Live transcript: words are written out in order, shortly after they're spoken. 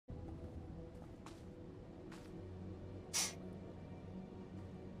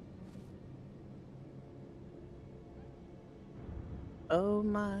Oh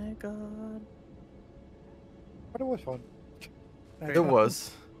my god. But it was fun. It It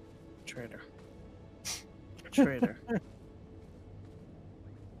was. Traitor. Traitor.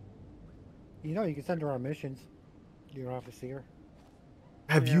 You know, you can send her on missions. You don't have to see her.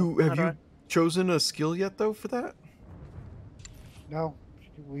 Have Yeah, you how do I- chosen a skill yet though for that? No,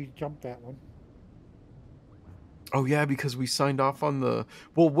 we jumped that one. Oh yeah, because we signed off on the.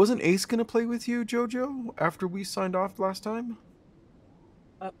 Well, wasn't Ace gonna play with you, Jojo, after we signed off last time?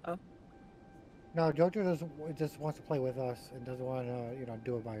 Uh-oh. No, Jojo doesn't just wants to play with us and doesn't want to, you know,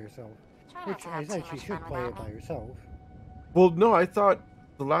 do it by herself. Try not Which to I have said too she much should fun play it without by me. herself. Well, no, I thought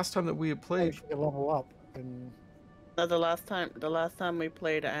the last time that we had Oh, played. she could level up and No, the last time we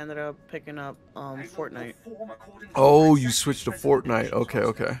played, I ended up picking up Fortnite. Oh, you switched to Fortnite. Okay,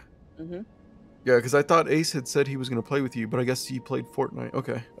 okay. Mm-hmm. Yeah, because I thought Ace had said he was gonna play with you, but I guess he played Fortnite.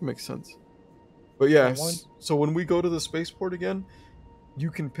 Okay, that makes sense. But yeah, The one- so when we go to the spaceport again, you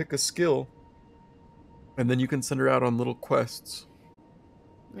can pick a skill, and then you can send her out on little quests.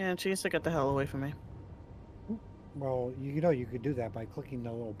 Yeah, she needs to get the hell away from me. well, you know, you could do that by clicking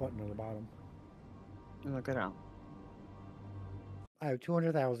the little button on the bottom. Look it out. I have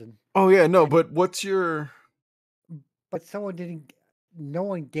 200,000, Oh yeah, no, but what's your? but someone didn't. No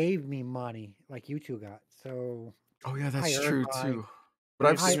one gave me money like you two got. So Oh yeah, that's I earned true my- too. But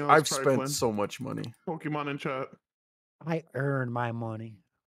Anything else, I've spent trifling? so much money. Pokemon in chat. I earned my money.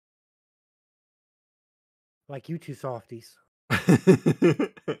 Like you two softies.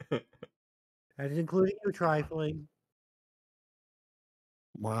 That is including you trifling.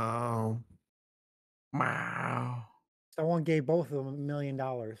 Wow. Wow. Someone gave both of them $1 million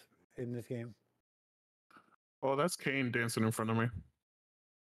in this game. Oh, that's Kane dancing in front of me.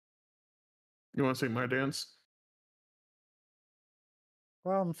 You want to see my dance?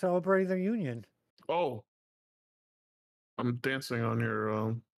 Well, I'm celebrating their union. Oh, I'm dancing on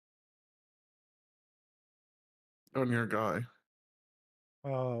your guy.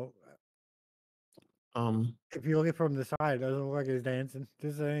 Oh, Um, if you look at it from the side, it doesn't look like he's dancing.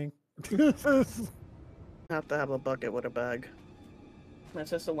 Just saying. I have to have a bucket with a bag. My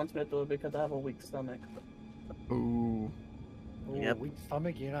sister wants me to do it because I have a weak stomach. Ooh. Yep. Weak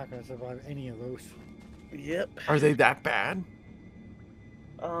stomach, you're not going to survive any of those. Yep. Are they that bad?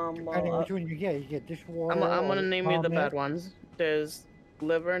 Depending Well, which one you get dishwater. I'm gonna or name you the vomit. bad ones. There's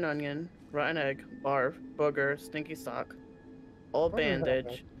liver and onion, rotten egg, barf, booger, stinky sock, all Booger's not bad.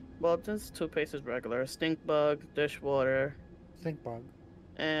 bandage. Well, this toothpaste is regular. Stink bug, dishwater, Stink bug.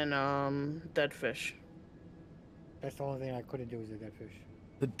 and dead fish. That's the only thing I couldn't do is a dead fish.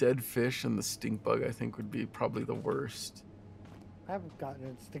 The dead fish and the stink bug, I think, would be probably the worst. I haven't gotten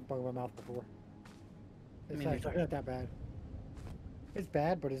a stink bug in my mouth before. It's Me actually neither. not that bad. It's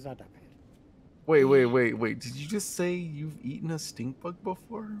bad, but it's not that bad. Wait. Did you just say you've eaten a stink bug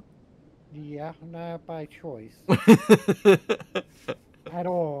before? Yeah, not by choice at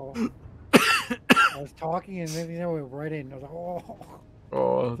all. I was talking and then it went right in. I was like, oh.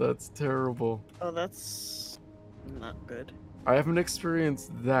 Oh, that's terrible. Oh, that's not good. I haven't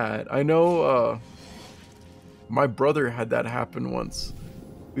experienced that. I know my brother had that happen once.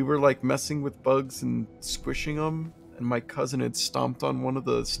 We were like messing with bugs and squishing them, and my cousin had stomped on one of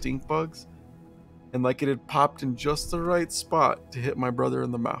the stink bugs, and like it had popped in just the right spot to hit my brother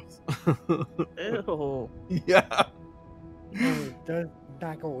in the mouth. Ew. Yeah. It does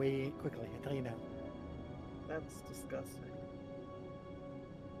not go away quickly, I tell you now. That's disgusting.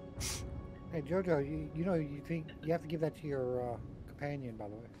 Hey Jojo, you know you think you have to give that to your companion, by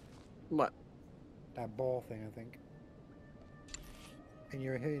the way. What? That ball thing, I think. In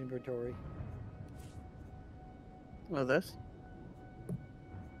your inventory. Oh, this?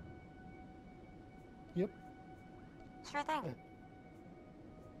 Yep. Sure thing.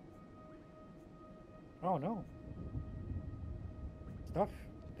 Oh no. Stuff.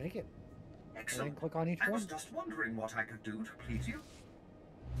 Take it. And Excellent. then click on each I was one. just wondering what I could do to please you.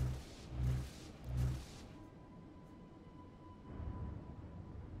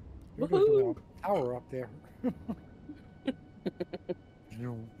 You're just doing a power up there.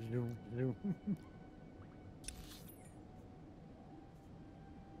 Zoom, zoom, zoom.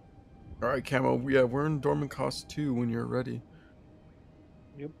 All right, Camo. Yeah, we're in Dormant Cost 2 when you're ready.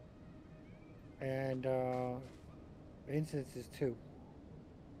 Yep. And instances too.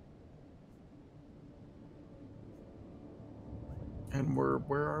 And where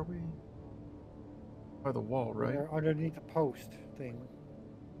are we? By the wall, right? We're underneath the post thing.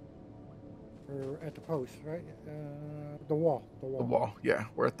 We're at the post, right? The wall. The wall. The wall. Yeah,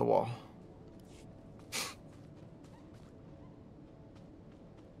 we're at the wall.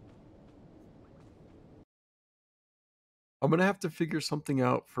 I'm gonna have to figure something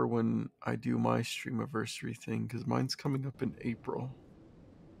out for when I do my streamiversary thing, because mine's coming up in April.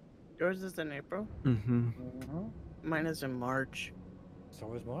 Yours is in April. Mm-hmm. Mine is in March.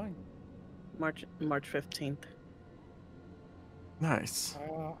 So is mine. March 15th. Nice.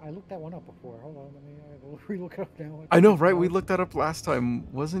 I looked that one up before. Hold on, let me re-look it up now. I know, right? We looked that up last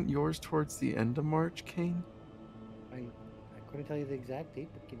time. Wasn't yours towards the end of March, Kane? I couldn't tell you the exact date,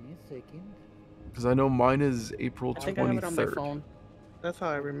 but give me a second. Because I know mine is April I think I have it on my 23rd. phone. That's how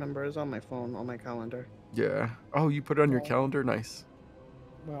I remember. It's on my phone, on my calendar. Yeah. Oh, you put it on your Well- calendar? Nice.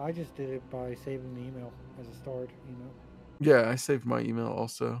 Well, I just did it by saving the email as a stored email. Yeah, I saved my email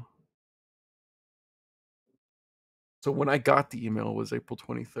also. So when I got the email it was April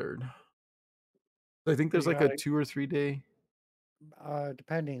 23rd. I think there's like a Yeah. 2 or 3 day.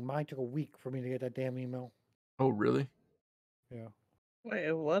 Depending. Mine took a week for me to get that damn email. Oh, really? Yeah. Wait,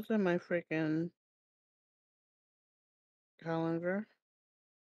 it wasn't my freaking calendar.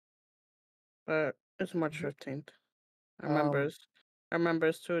 But it's March 15th. I remember. I remember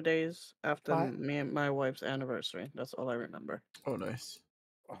it's 2 days after Fi- me and my wife's anniversary. That's all I remember. Oh, nice.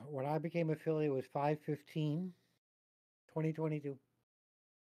 When I became affiliate was 5/15/2022.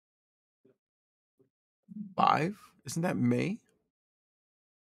 5? Isn't that May?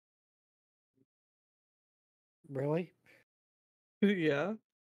 Really? Yeah.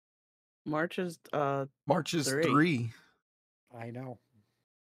 March is March is 3. 3. I know.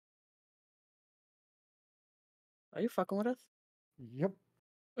 Are you fucking with us? Yep.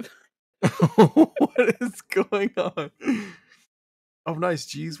 What is going on? Oh, nice.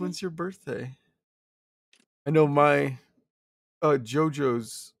 Geez, when's your birthday? I know my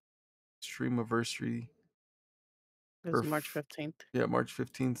JoJo's streamiversary. It's March 15th. Yeah, March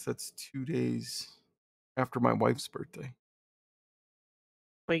 15th. That's 2 days after my wife's birthday.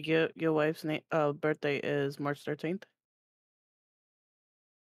 Wait, your wife's birthday is March 13th?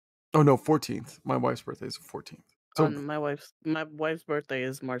 Oh no, 14th. My wife's birthday is the 14th. So My wife's birthday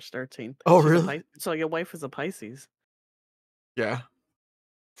is March 13th. Oh, She's a really? so your wife is a Pisces. Yeah.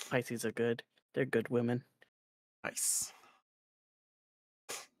 Pisces are good. They're good women. Nice.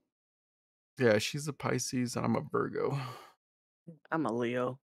 Yeah, she's a Pisces. I'm a Virgo. I'm a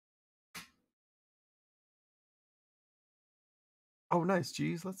Leo. Oh, nice.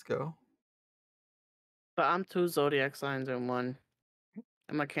 Geez, let's go. But I'm 2 zodiac signs in one.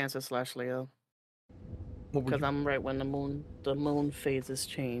 I'm a Cancer/Leo. What were Because you? I'm right when the moon phases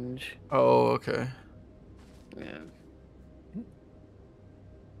change. Oh, okay. Yeah.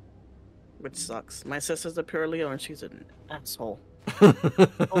 Which sucks. My sister's a pure Leo and she's an asshole.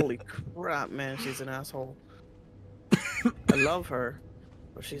 Holy crap, man, she's an asshole. I love her,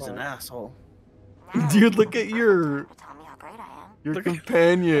 but she's an asshole. Dude, look at your Tell me how great I am. your Look at-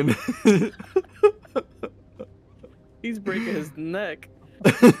 companion. He's breaking his neck.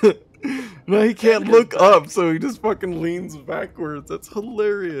 No, he can't his look back. up, so he just fucking leans backwards. That's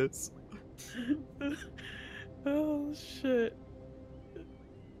hilarious. Oh shit.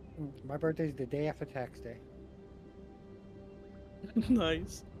 My birthday's the day after tax day.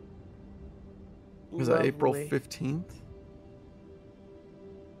 Nice. Was that April Lovely. 15th?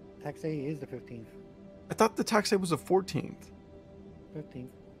 Tax day is the 15th. I thought the tax day was the 14th. 15th.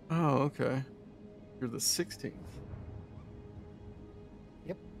 Oh, okay. You're the 16th.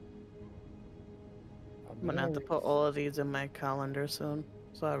 Yep. I'm gonna have to put all of these in my calendar soon,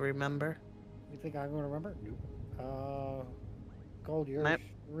 so I remember. You think I'm gonna remember? Nope. Gold, your My-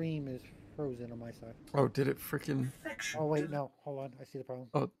 stream is frozen on my side. Oh, did it freaking? Oh wait, no. Hold on. I see the problem.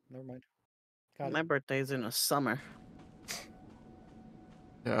 Oh. Never mind. Got My it. birthday's in the summer.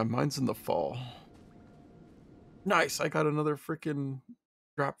 Yeah, mine's in the fall. Nice. I got another freaking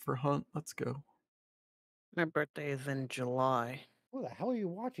drop for Hunt. Let's go. My birthday is in July. What the hell are you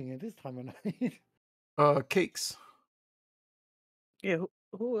watching at this time of night? Cakes. Yeah,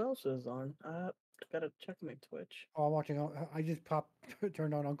 who else is on? Gotta check my Twitch. Oh, I'm watching. I just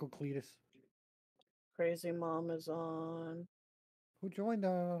turned on Uncle Cletus. Crazy Mom is on. Who joined?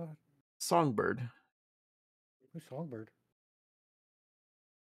 Songbird. Who's Songbird?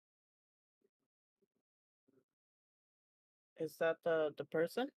 Is that the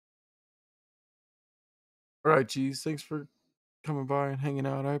person? All right, geez. Thanks for coming by and hanging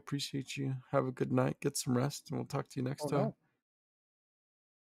out. I appreciate you. Have a good night. Get some rest, and we'll talk to you next Oh time. no.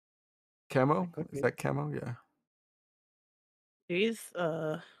 Camo? It could Is be. that Camo? Yeah.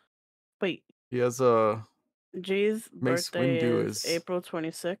 Jeez, wait. He has a. Jay's Mace birthday Windu is is- April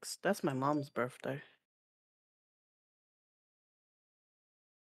 26th. That's my mom's birthday.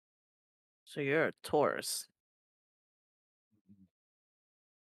 So you're a Taurus.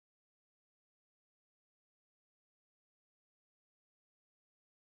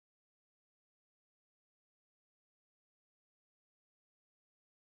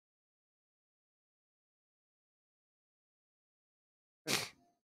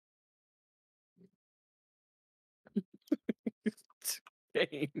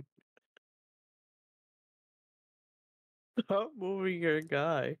 Shane, stop moving your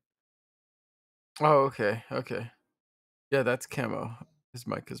guy. Oh, okay, okay. Yeah, that's Camo. His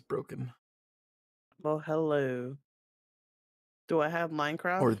mic is broken. Well, hello. Do I have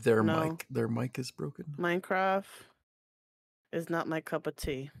Minecraft? Or their No. mic. Their mic is broken. Minecraft is not my cup of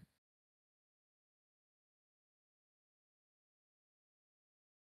tea.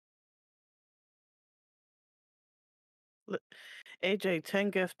 AJ,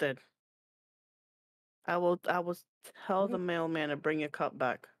 10 gifted. I will tell the mailman to bring your cup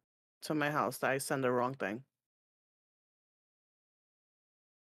back to my house that I send the wrong thing.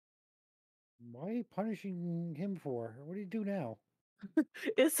 Why are you punishing him for? What do you do now?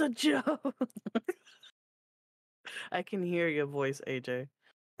 It's a joke. I can hear your voice, AJ.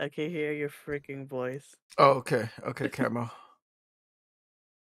 I can hear your freaking voice. Oh, okay. Okay, Camo.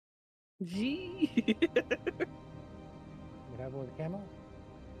 Gee. What happened with the camo?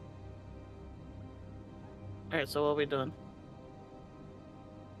 Alright, so what are we doing?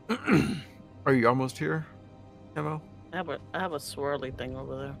 Are you almost here, Camo? I have a swirly thing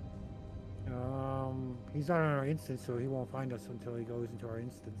over there. He's not on our instance, so he won't find us until he goes into our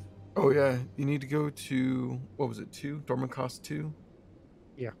instance. Oh yeah, you need to go to what was it? 2 Dormant Cost 2.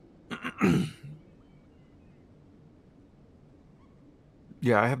 Yeah.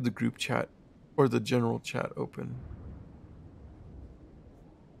 Yeah, I have the group chat or the general chat open.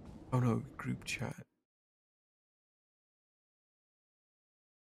 Oh no, group chat.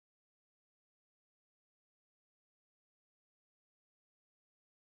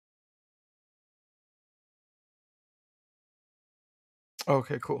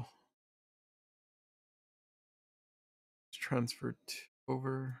 Okay, cool. Let's transfer it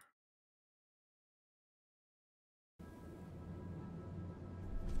over.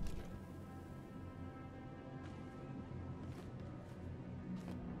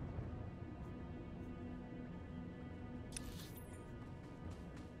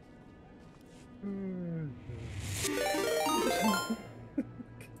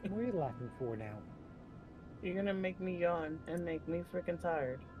 What are you laughing for now? You're gonna make me yawn and make me freaking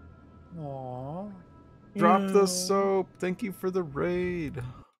tired. Aww. Drop the Yeah. soap. Thank you for the raid.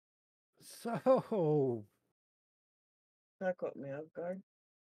 So, That caught me off guard.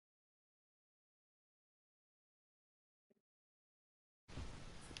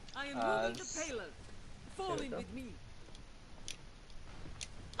 I am moving to S- payload. Fall in go. with me.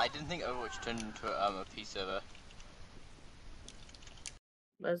 I didn't think Overwatch turned into a P server.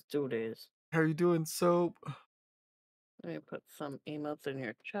 Let's do this. How are you doing, soap? Let me put some emotes in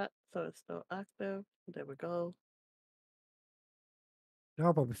your chat so it's still active. There we go.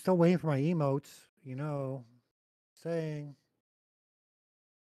 no, but I'm still waiting for my emotes. You know, saying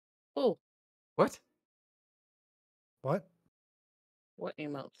Oh, What? what? what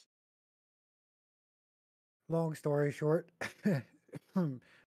emotes? Long story short,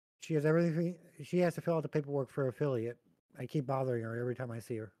 she has everything. She has to fill out the paperwork for affiliate. I keep bothering her every time I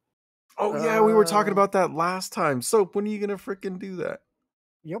see her. Oh yeah, we were talking Uh, about that last time. Soap, when are you gonna freaking do that?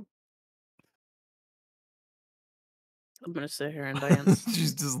 Yep. I'm gonna sit here and dance.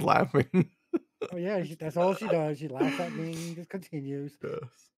 She's just laughing. Oh yeah, that's all she does. She laughs at me and just continues.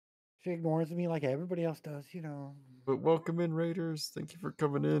 Yes. She ignores me like everybody else does. You know. But welcome in, Raiders. Thank you for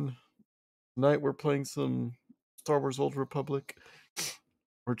coming in. Tonight we're playing some Star Wars Old Republic.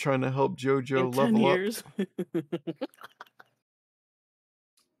 We're trying to help JoJo In 10 level up. years.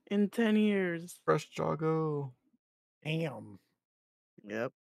 In 10 years. Fresh Joggo. Damn.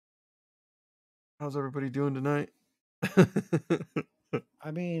 Yep. How's everybody doing tonight?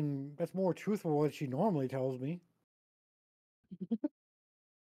 I mean, that's more truthful what she normally tells me.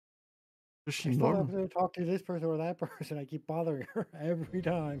 Does she I still have normal? to talk to this person or that person. I keep bothering her every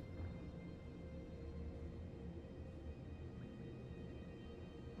time.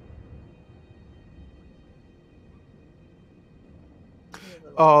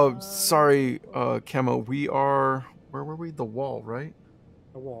 Oh, sorry, Camo. We are. Where were we? The wall, right?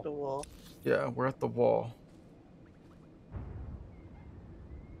 The wall. The wall. Yeah, we're at the wall.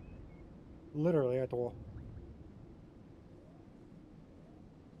 Literally at the wall.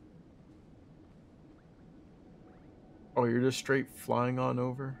 Oh, you're just straight flying on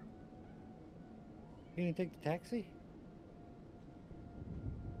over? You didn't take the taxi?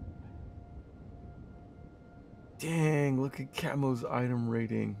 Dang, look at Camo's item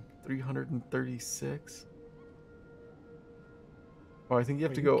rating. 336. Oh, I think you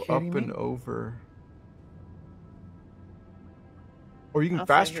have Are to you go up kidding and me? over. Or you can I'll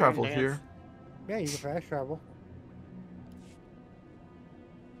sit fast here and travel dance. here. Yeah, you can fast travel.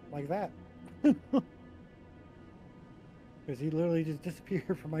 Like that. Because he literally just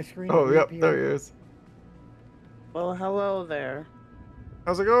disappeared from my screen. Oh, and yep, reappeared. there he is. Well, hello there.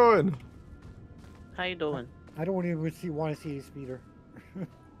 How's it going? How you doing? I don't even want to see his speeder.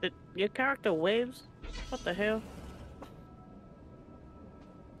 Your character waves? What the hell?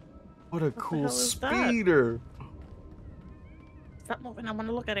 What a the cool hell is that? speeder. Stop moving. I want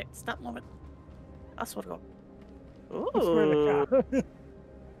to look at it. Stop moving. I swear to God. I swear to Ooh, God.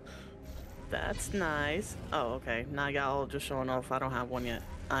 that's nice. Oh, okay. Now y'all just showing off. I don't have one yet.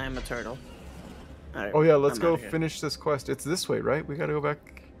 I am a turtle. All right, Oh yeah, let's I'm go outta here. finish this quest. It's this way, right? We gotta go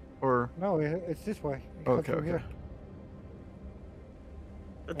back, or No, it's this way. It comes okay, through okay. here.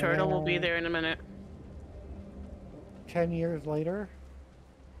 The turtle will be Uh, there in a minute. 10 years later.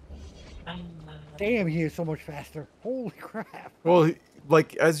 Damn, he is so much faster. Holy crap. Well,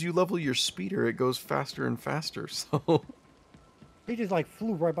 like as you level your speeder, it goes faster and faster. So. He just like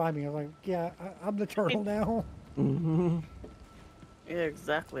flew right by me. I was like, yeah, I'm the turtle now. Mm-hmm. Yeah,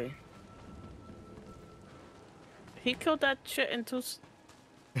 exactly. He killed that shit in two.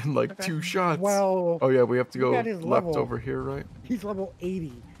 In like Okay. 2 shots. Well, Oh yeah, we have to look go at his left level. over here, right? he's level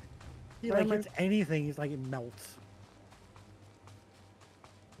 80. He Where like am I- hits anything, he's like it melts.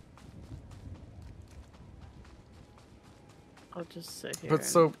 I'll just sit here. But and-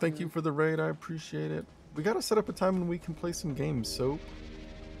 so, thank you for the raid. I appreciate it. We gotta set up a time when we can play some games. So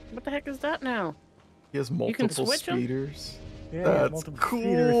What the heck is that now? he has can multiple switch 'em? speeders. Yeah, he has That's multiple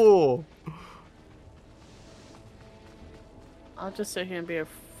speeders. cool. I'll just sit here and be a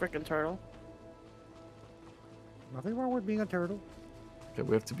freaking turtle. Nothing wrong with being a turtle. Okay,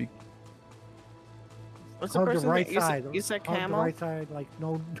 we have to be. What's the Hug the person right that you side. said, you said Hug the camo? right side like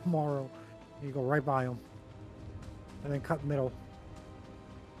no tomorrow. You go right by him. And then cut middle.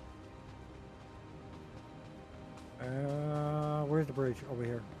 Where's the bridge? Over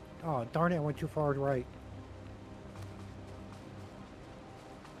here. Oh, darn it, I went too far right.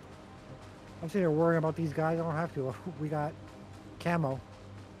 I'm sitting here worrying about these guys. I don't have to. We got camo.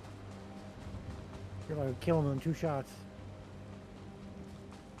 You're like killing them in 2 shots.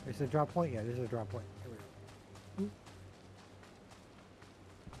 Is it a drop point? Yeah, this is a drop point. Here we go.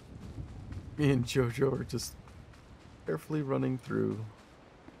 Me and JoJo are just carefully running through.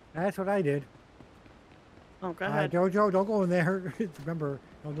 That's what I did. Oh, go ahead. Jojo, don't go in there. Remember,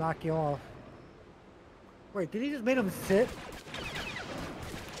 they'll knock you off. Wait, did he just make him sit?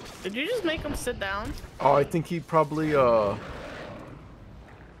 Did you just make him sit down? Oh, I think he probably Holy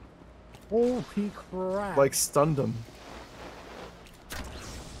crap. like stunned him.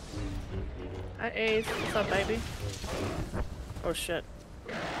 Hi, Ace. What's up, baby? Oh, shit.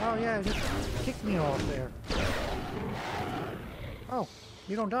 Oh yeah, it just kicked me off there. Oh,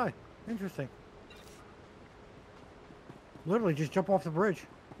 you don't die. Interesting. Literally just jump off the bridge.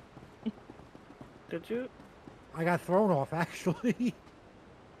 Did you? I got thrown off actually.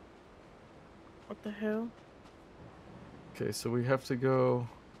 What the hell? Okay, so we have to go.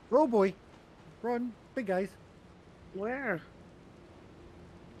 Oh boy. Run, big guys. Where?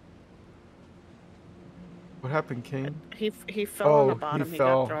 What happened, Kane? He fell on the Oh, bottom. he He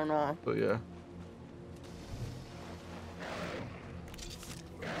fell. got thrown off. Oh yeah.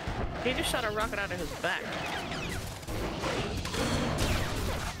 He just shot a rocket out of his back.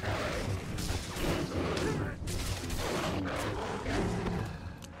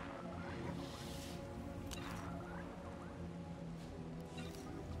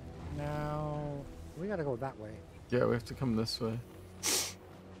 Now we gotta go that way. Yeah, we have to come this way.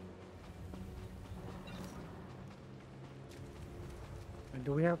 And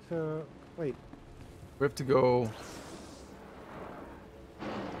do we have to wait? We have to go.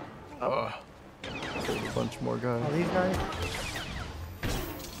 There's a bunch more guys. Are these guys?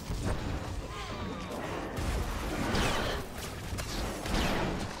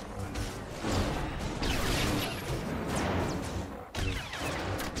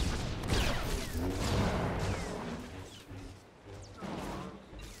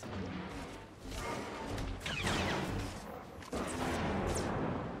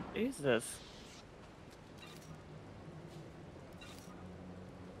 Jesus.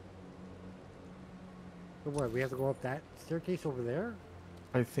 So what? We have to go up that staircase over there?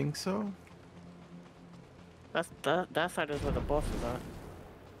 I think so. That side is where the boss is at.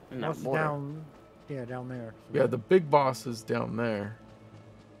 In that What's border. down? Yeah, down there. So Yeah, the big boss is down there.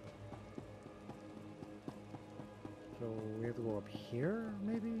 So we have to go up here,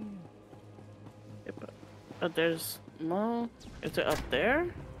 maybe? Yeah, but there's more. Is it up there?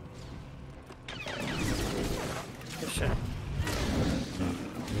 Good shit.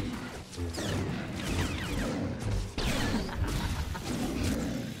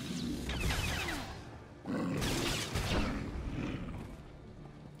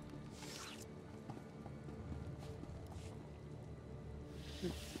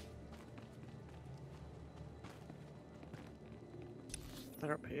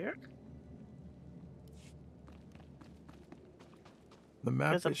 They're up here? The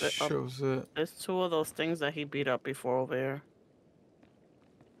map There's a it bit up- shows it. There's two of those things that he beat up before over here.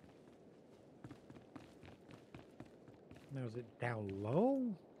 Now is it down low?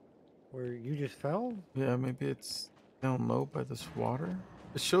 Where you just fell? Yeah, maybe it's down low by this water.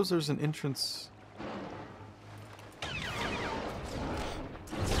 It shows there's an entrance.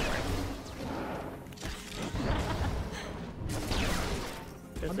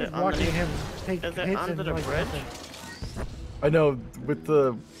 Is I'm it just watching underneath? him take Is it hits under and the like bridge? nothing. I know with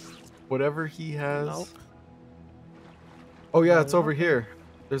the whatever he has. Nope. Oh yeah, No, it's there's over nothing. here.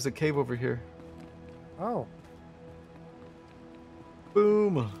 There's a cave over here. Oh,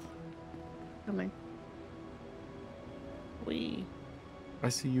 Boom. Coming. We. I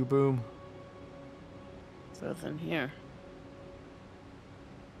see you, Boom. So it's in here.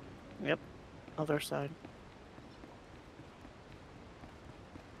 Yep. Other side.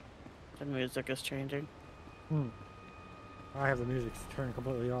 The music is changing. I have the music turned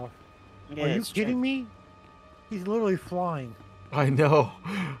completely off. Yeah, Are you it's kidding me? He's literally flying. I know.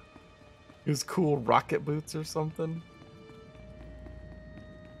 His cool rocket boots or something.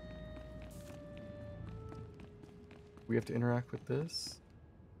 We have to interact with this.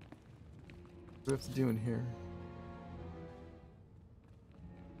 What do we have to do in here?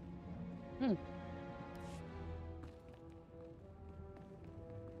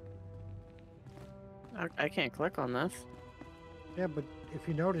 I can't click on this. Yeah, but if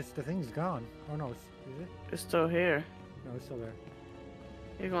you notice, the thing's gone. Oh no, is it? It's still here. No, it's still there.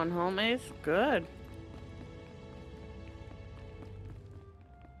 You going home, Ace? Good.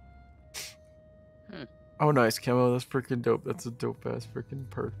 Oh, nice camo. That's freaking dope. That's a dope ass freaking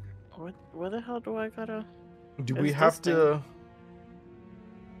perk. Where the hell do I gotta? Do It's we this have thing. to?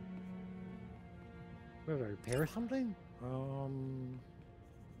 Where did I repair something?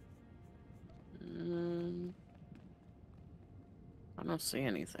 I don't see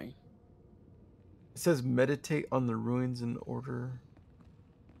anything. It says meditate on the ruins in order,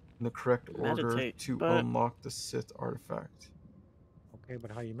 in the correct order Meditate, to but- unlock the Sith artifact. Okay, but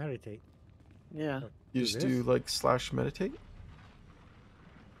how you meditate? Yeah. You Do just this? do like / meditate.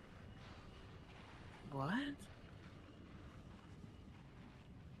 What?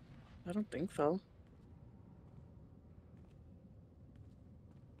 I don't think so.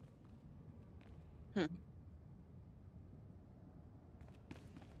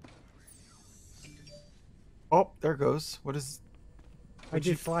 Oh, there goes. What is I What'd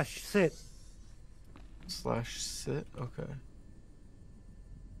you- did /sit. /sit? Okay.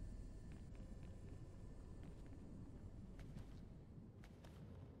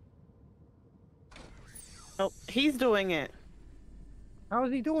 Oh, he's doing it. How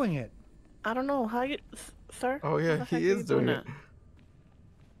is he doing it? I don't know how you, sir. Oh how yeah, the heck he are is you doing it.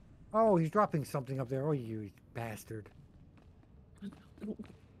 Oh, he's dropping something up there. Oh, you bastard.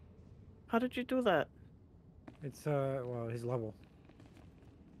 How did you do that? It's, well, his level.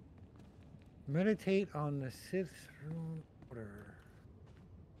 Meditate on the Sith order.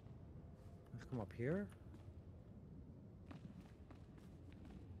 Let's come up here.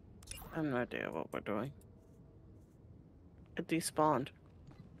 I have no idea what we're doing. It despawned.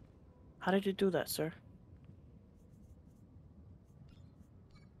 How did you do that, sir?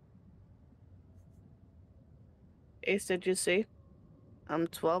 Ace, did you see? I'm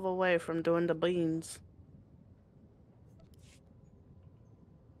 12 away from doing the beans.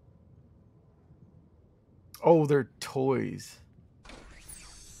 Oh, they're toys.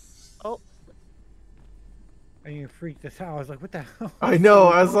 Oh, And you freaked us out. I was like, what the hell? I know.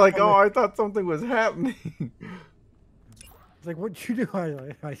 I was like, oh, I thought something was happening. It's like, what'd you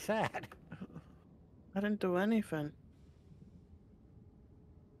do? I sat. I didn't do anything.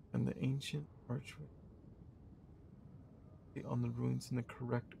 And the ancient archway. On the ruins in the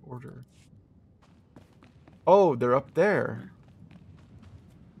correct order. Oh, they're up there.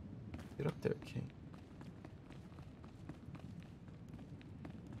 Get up there, King.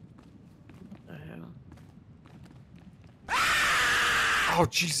 What the hell? Oh,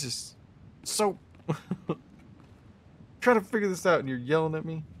 Jesus. So. Trying to figure this out and you're yelling at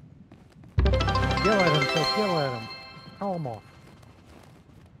me? Yell at him, so yell at him. Call him off.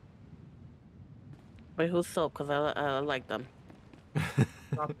 Wait, who's soap? Because I like them.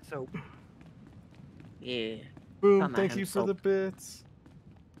 Drop the soap. Yeah. Boom, Come at thank him, you for the soap. bits.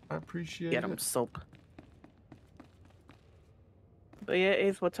 I appreciate Get it. them soap. But yeah,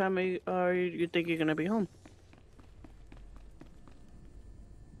 Ace, what time are you think you're gonna be home?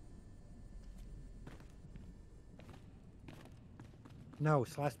 No,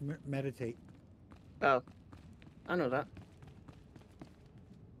 /meditate. Oh, I know that.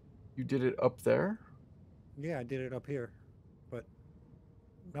 You did it up there? Yeah, I did it up here, but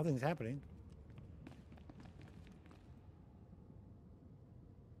nothing's happening.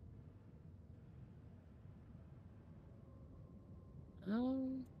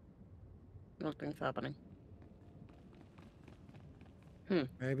 Nothing's happening.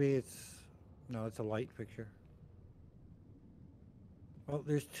 Maybe it's no, it's a light fixture. Well,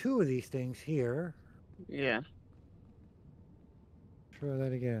 there's two of these things here. Yeah. Try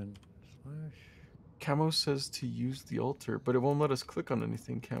that again. Slash. Camo says to use the altar, but it won't let us click on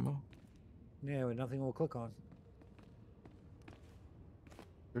anything, Camo. Yeah, but nothing will click on.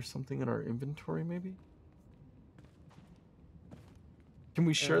 There's something in our inventory, maybe? Can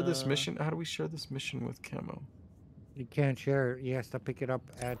we share this mission? How do we share this mission with Camo? You can't share it. He has to pick it up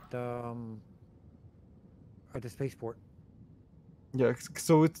at the spaceport. Yeah,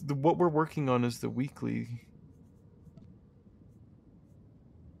 so it's what we're working on is the weekly.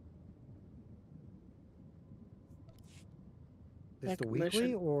 Is this the Like weekly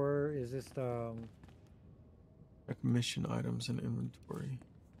mission. or is this the? Like mission items and inventory.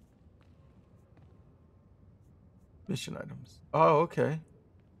 Mission items. Oh, okay.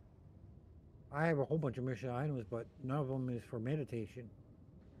 I have a whole bunch of mission items, but none of them is for meditation.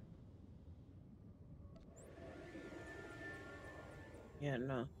 Yeah,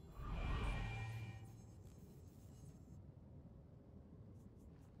 no.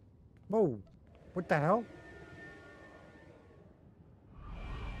 Whoa! What the hell?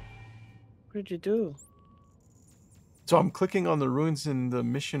 What did you do? So I'm clicking on the ruins in the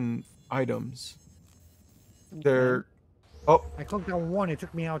mission items. They're... Oh, I clicked on one. It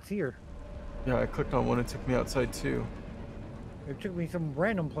took me out here. yeah, I clicked on one. It took me outside too. It took me some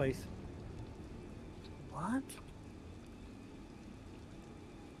random place. What?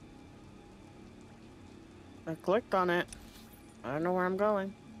 I clicked on it. I don't know where I'm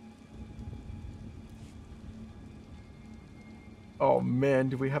going. Oh man,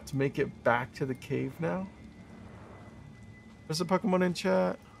 do we have to make it back to the cave now? There's a Pokemon in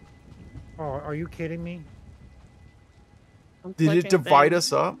chat. Oh, are you kidding me? I'm Did it clicking divide things.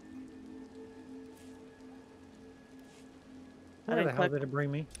 us up? I Where the didn't hell click. did it bring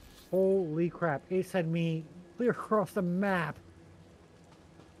me? Holy crap! It sent me clear across the map.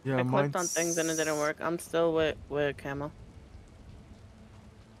 Yeah, I clicked on mine's- things and it didn't work. I'm still with Camo.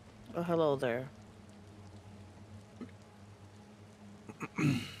 Oh, hello there.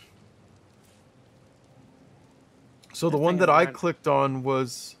 So the That one thing that is I red. clicked on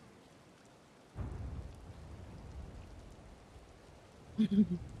was...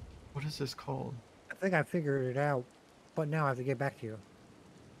 What is this called? I think I figured it out, but now I have to get back to you.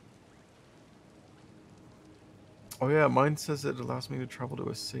 Oh yeah, mine says it allows me to travel to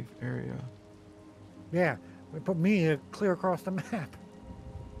a safe area. Yeah, it put me clear across the map.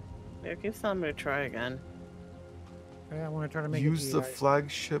 Yeah, keep telling me to try again. Yeah, I want to try to make Use it to the you guys.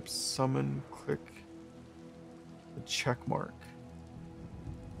 flagship summon, click the check mark.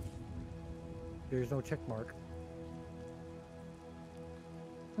 There's no check mark.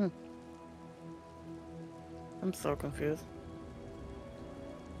 I'm so confused.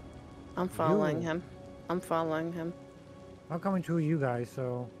 I'm following You- him. I'm following him. I'm coming to you guys,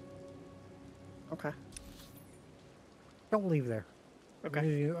 so Okay. don't leave there. Okay.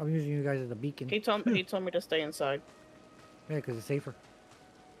 I'm using you guys as a beacon. He told me to stay inside. Yeah, because it's safer.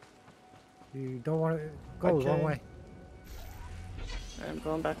 You don't want to go the wrong Okay. way. I'm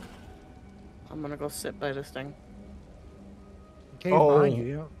going back. I'm gonna go sit by this thing. Cave behind Oh. you,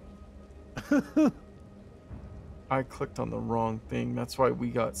 you know. I clicked on the wrong thing. That's why we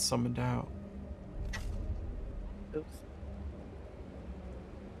got summoned out. Oops.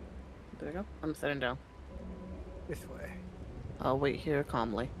 There we go. I'm sitting down. This way. I'll wait here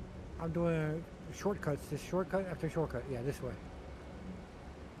calmly. I'm doing shortcuts. This shortcut after shortcut. Yeah, this way.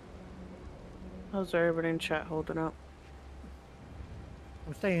 How's everybody in chat holding up?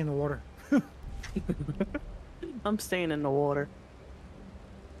 I'm staying in the water. I'm staying in the water.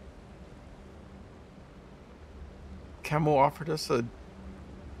 Camo offered us a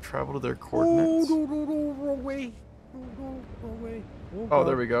travel to their Oh, coordinates. no, wrong way. No, wrong way. Oh,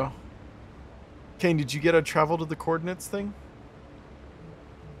 there we go. Kane, did you get a travel to the coordinates thing?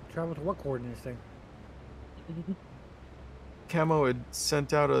 Travel to what coordinates thing? Camo had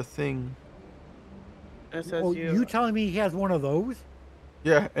sent out a thing. It says Oh, you. you telling me he has one of those?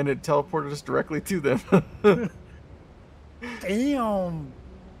 Yeah, and it teleported us directly to them. Damn.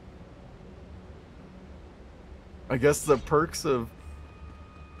 I guess the perks of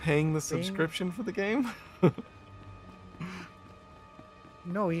paying the Paying- subscription for the game.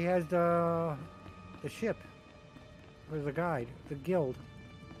 No, he has the ship. Or the guide, the guild.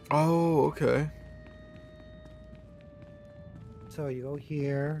 Oh, okay. So you go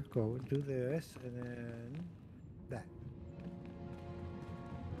here, go do this, and then that.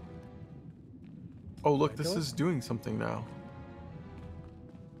 Oh, look, I this don't- is doing something now.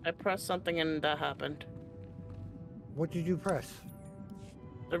 I pressed something and that happened. What did you press?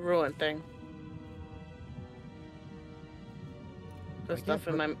 The ruin thing. The I can't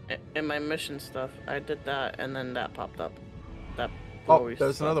stuff in my mission stuff. I did that and then that popped up. That Oh, glowy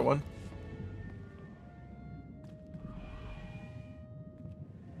there's stuff. another one.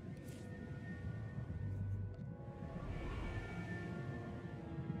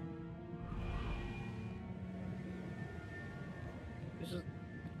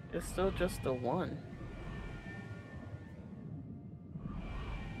 It's still just the one.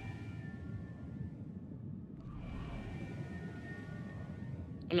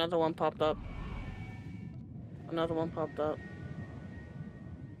 Another one popped up. Another one popped up.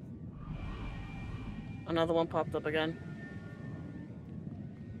 Another one popped up again.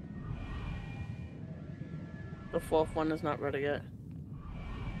 The fourth one is not ready yet.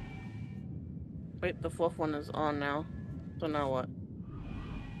 Wait, the fourth one is on now. So now what?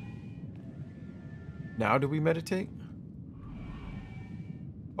 Now do we meditate?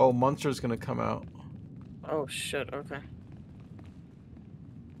 Oh, Monster's gonna come out. Oh shit, okay.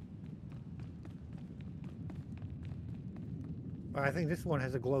 I think this one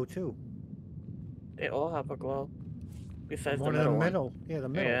has a glow too. They all have a glow. Besides One the in the middle one. middle. Yeah, the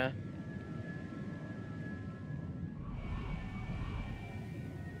middle. Yeah.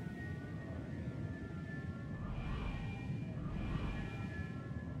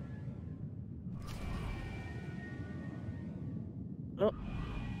 Oh.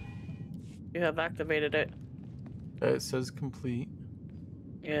 You have activated it. It says complete.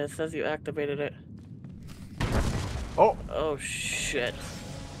 Yeah, it says you activated it. Oh, Oh shit.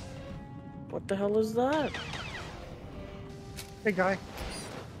 What the hell is that? Hey guy.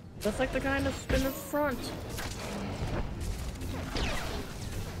 That's like the guy in the front.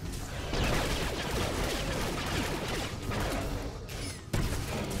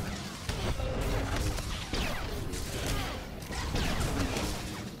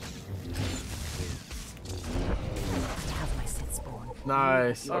 Have my set spawn.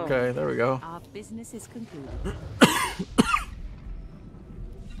 nice. Oh. Okay, there we go. Our business is concluded.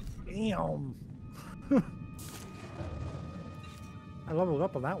 Damn. I leveled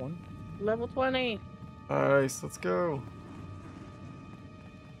up on that one. Level 20. Nice, let's go.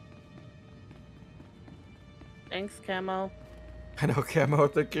 Thanks, Camo. I know, Camo,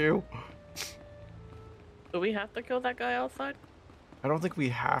 thank you. Do we have to kill that guy outside? I don't think we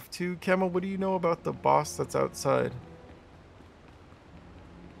have to. Camo, what do you know about the boss that's outside?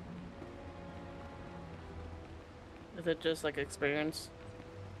 Is it just like experience?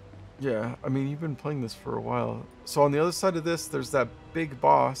 Yeah, I mean, you've been playing this for a while. So on the other side of this, there's that big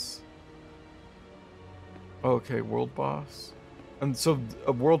boss. Okay, world boss. And so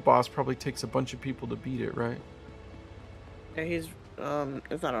a world boss probably takes a bunch of people to beat it, right? Yeah, he's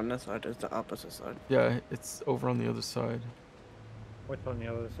it's not on this side, it's the opposite side. Yeah, it's over on the other side. What's on the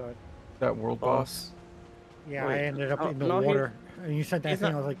other side? That world boss. Yeah, I Wait, ended up oh, in the no, he- water. And you said that he's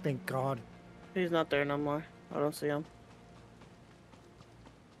thing, not- I was like, thank God. He's not there no more. I don't see him.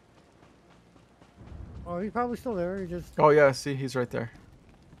 Oh, he's probably still there. He just. Oh yeah, see, he's right there.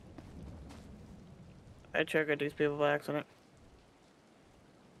 I triggered these people by accident.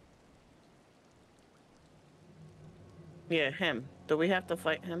 Yeah, him. Do we have to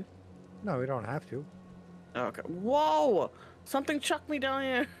fight him? No, we don't have to. Okay. Whoa! Something chucked me down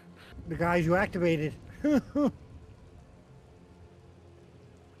here. The guys you activated.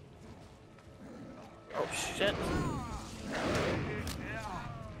 Oh shit.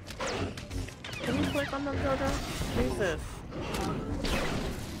 Can you click on them, Jojo? Jesus.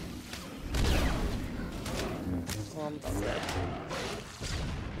 Oh, I'm about to die.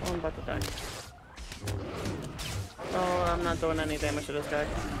 Oh, I'm about to die. Oh, I'm not doing any damage to this guy.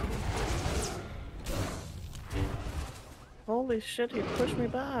 Holy shit, he pushed me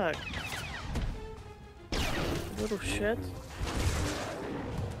back. Little shit.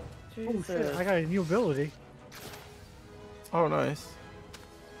 Oh Jesus. shit, I got a new ability. Oh, nice.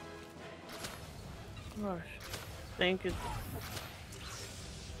 Gosh. Thank you.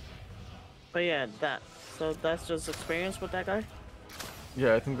 But yeah, that. So that's just experience with that guy?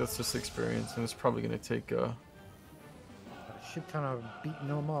 Yeah, I think that's just experience, and it's probably gonna take A shit ton of beating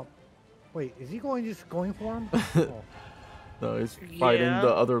him up. Wait, is he just going for him? Oh. No, he's fighting Yeah.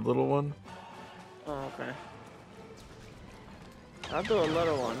 the other little one. Oh, okay. I'll do a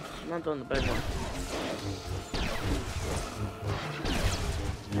little one. I'm not doing the big one.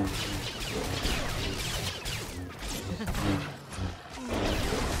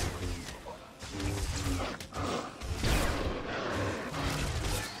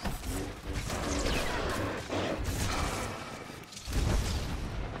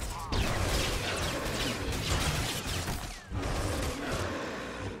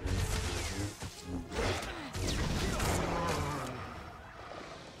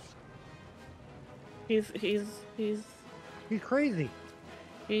 He's He's crazy.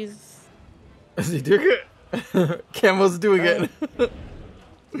 he's Is he doing it? Camo's doing it.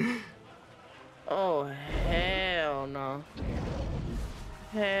 oh hell no.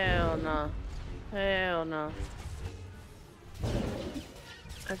 Hell no. Hell no.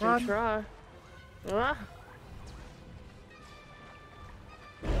 I can Run. try. Ah.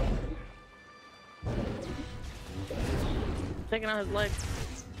 Taking out his legs.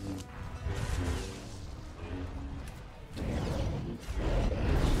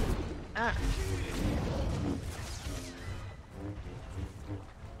 Ah.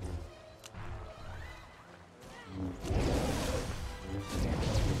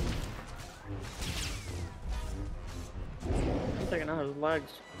 I'm taking out his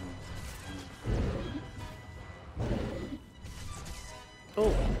legs.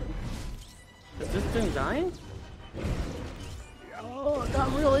 Oh. Is this thing dying? Oh,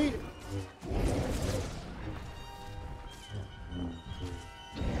 not really.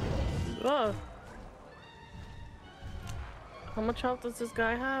 Oh. How much health does this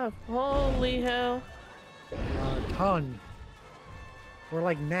guy have? Holy hell. A ton. We're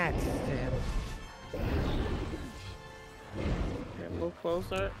like gnats to him. Okay, move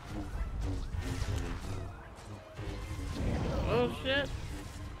closer. Oh shit.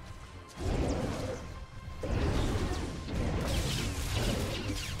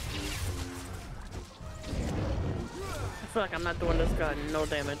 I feel like I'm not doing this guy no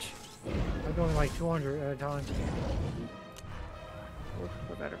damage. I'm doing like 200 at a time. Oof,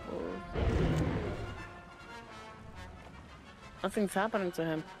 I better move. Nothing's happening to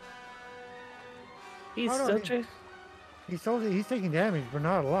him. He's Oh, no, such a... He's taking damage, but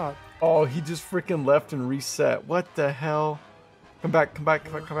not a lot. Oh, he just freaking left and reset. What the hell? Come back, come back,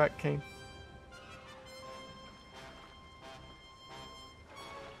 come back, come back, Kane.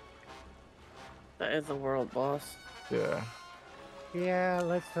 That is a world boss. Yeah. Yeah,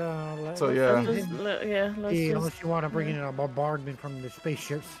 let's So, let's yeah. freeze Just, him. yeah, let's Yeah, just... unless you want to bring in a bombardment from the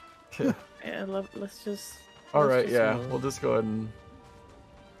spaceships. Yeah. Yeah, let's just... All let's right, just yeah. move. We'll just go ahead and...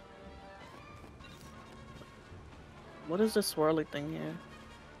 What is this swirly thing here?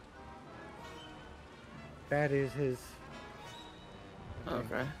 That is his.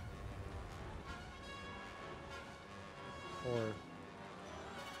 Okay. Or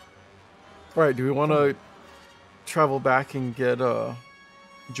All right, do we want to travel back and get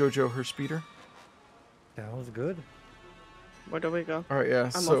JoJo her speeder? sounds good. Where do we go? All right, yeah.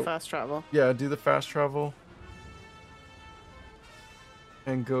 I'm so on fast travel. yeah, do the fast travel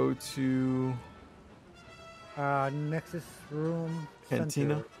and go to Nexus room.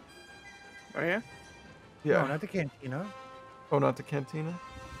 Cantina? Center. Right here? yeah. No, not the cantina. Oh, not the cantina.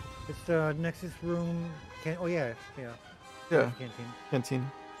 It's the Nexus room. Oh yeah, yeah. Yeah, Cantina.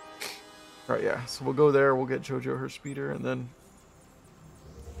 cantina. All right, yeah. So we'll go there. We'll get JoJo her speeder, and then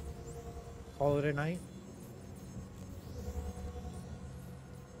Call it a night.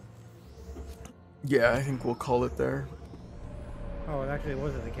 yeah, I think we'll call it there. Oh, actually, it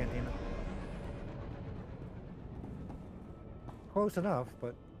wasn't the cantina. Close enough,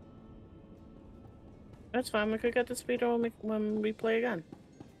 but That's fine. We could get the speeder when we play again.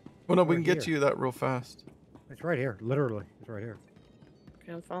 Well, no, we Right can get here. you that real fast. it's right here. Literally, it's right here.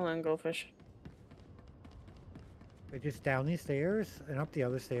 Okay, I'm following Goldfish. It's just down these stairs and up the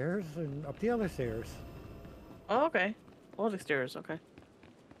other stairs and up the other stairs. Oh, okay. All the stairs, okay.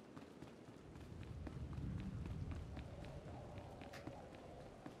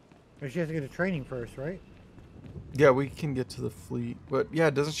 But she has to get a training first, right? Yeah, we can get to the fleet, but yeah,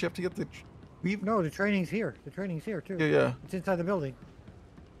 doesn't she have to get the? We've No, the training's here. The training's here too. yeah, yeah. It's inside the building.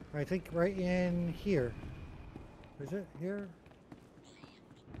 I think right in here. Is it here?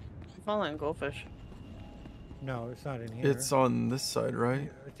 I'm following Goldfish. No, it's not in here. It's on this side,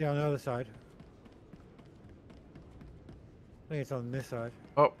 right? It's on the other side. I think it's on this side.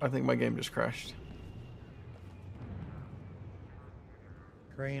 Oh, I think my game just crashed.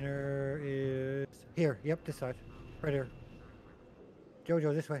 Trainer is here. Yep, this side. Right here.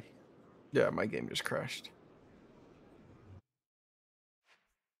 Jojo, this way. Yeah, my game just crashed.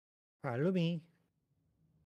 Follow me.